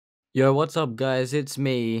Yo, what's up, guys? It's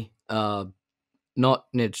me, not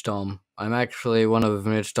Nichdom. I'm actually one of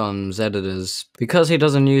Nichdom's editors. Because he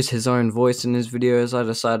doesn't use his own voice in his videos, I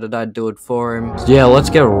decided I'd do it for him. So yeah, let's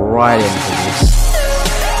get right into this.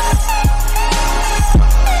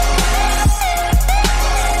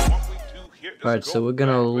 Alright, so we're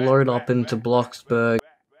gonna load up into Bloxburg.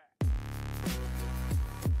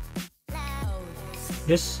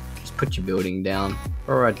 Just put your building down.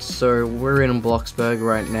 Alright, so we're in Bloxburg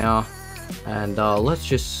right now. And let's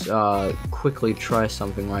just quickly try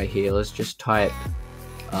something right here. Let's just type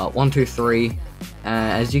 123.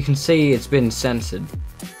 As you can see, it's been censored.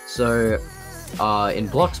 So in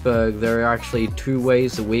Bloxburg, there are actually two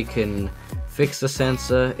ways that we can fix the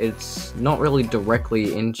censor. It's not really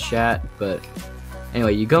directly in chat, but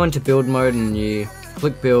anyway, you go into build mode and you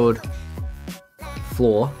click build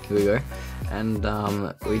floor. Here we go. And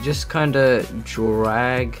we just kind of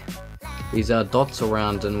drag these dots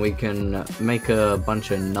around and we can make a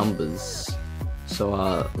bunch of numbers. So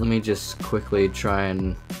let me just quickly try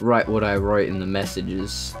and write what I wrote in the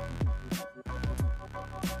messages.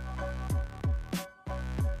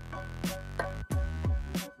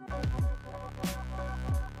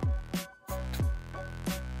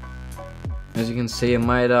 As you can see, it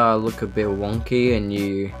might look a bit wonky and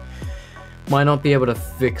you might not be able to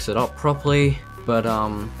fix it up properly, but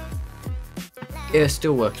yeah, it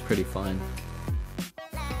still works pretty fine.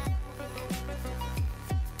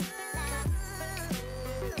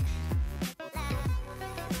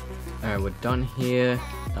 Alright, we're done here.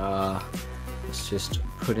 Let's just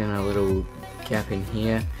put in a little gap in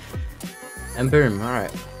here. And boom,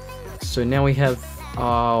 alright. So now we have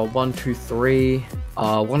 123.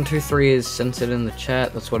 123 is censored in the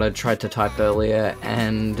chat. That's what I tried to type earlier,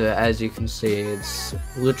 and as you can see, it's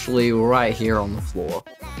literally right here on the floor.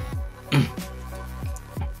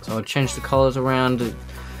 So I'll change the colors around. It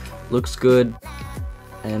looks good,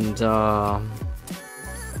 and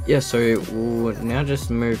yeah. So we'll now just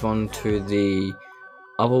move on to the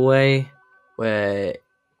other way, where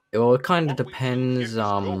it kind of depends.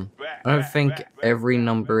 I don't think every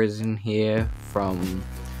number is in here from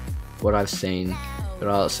what I've seen.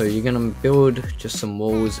 But so you're gonna build just some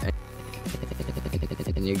walls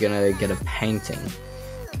and you're gonna get a painting.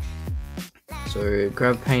 So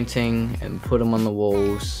grab a painting and put them on the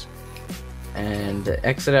walls and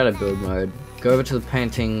exit out of build mode. Go over to the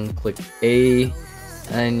painting, click E,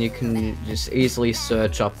 and you can just easily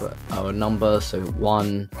search up a number, so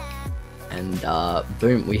 1, and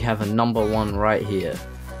boom, we have a number 1 right here.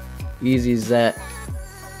 Easy as that.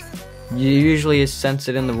 Usually is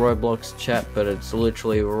censored in the Roblox chat, but it's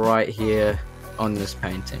literally right here on this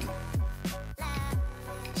painting.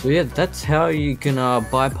 So yeah, that's how you can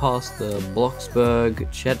bypass the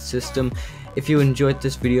Bloxburg chat system. If you enjoyed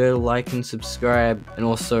this video, like and subscribe, and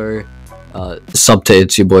also sub to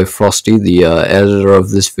It's Your Boy Frosty, the editor of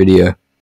this video.